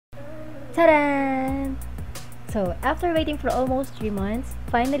Ta-da! So after waiting for almost 3 months,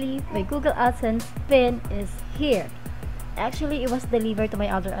 finally my Google Adsense Pin is here. Actually, it was delivered to my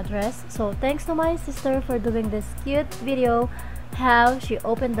other address, so thanks to my sister for doing this cute video how she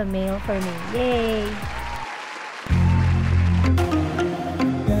opened the mail for me. Yay!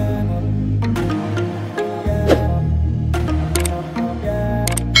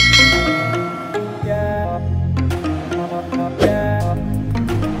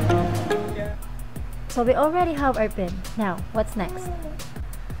 So we already have our PIN. Now, what's next?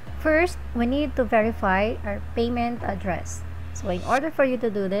 First, we need to verify our payment address. So in order for you to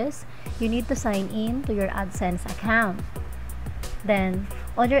do this, you need to sign in to your AdSense account. Then,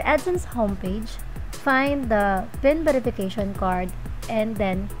 on your AdSense homepage, find the PIN verification card and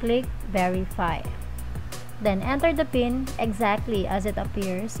then click Verify. Then enter the PIN exactly as it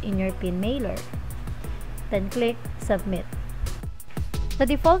appears in your PIN mailer. Then click Submit. The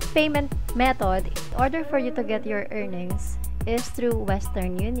default payment method in order for you to get your earnings is through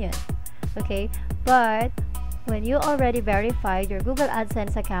Western Union. Okay, but when you already verified your Google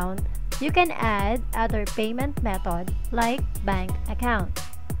AdSense account, you can add other payment method like bank account.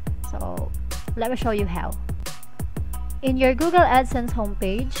 So let me show you how. In your Google AdSense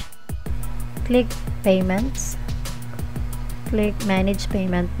homepage, click Payments, click Manage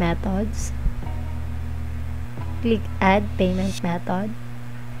Payment Methods, click Add Payment Method,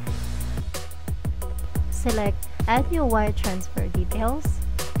 select Add New Wire Transfer Details,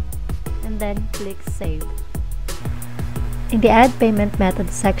 and then click Save. In the Add Payment Method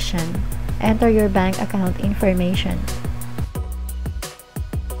section, enter your bank account information.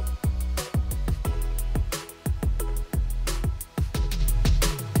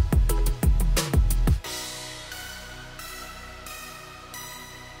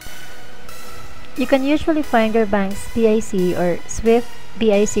 You can usually find your bank's BIC or SWIFT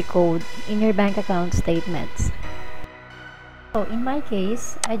BIC code in your bank account statements. So in my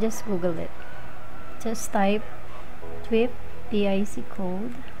case, I just Google it. Just type SWIFT BIC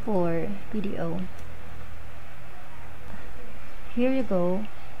code for BDO. Here you go.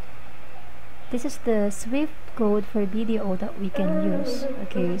 This is the SWIFT code for BDO that we can use.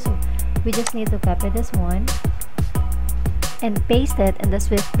 Okay, so we just need to copy this one and paste it in the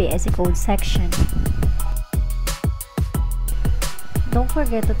SWIFT BIC code section. Don't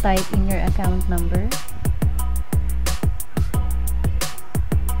forget to type in your account number.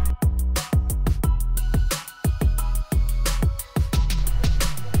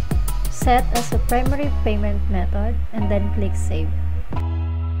 Set as a primary payment method and then click Save.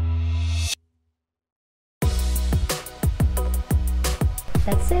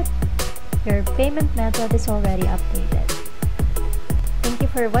 That's it. Your payment method is already updated. Thank you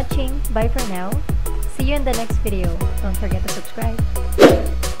for watching. Bye for now. See you in the next video. Don't forget to subscribe.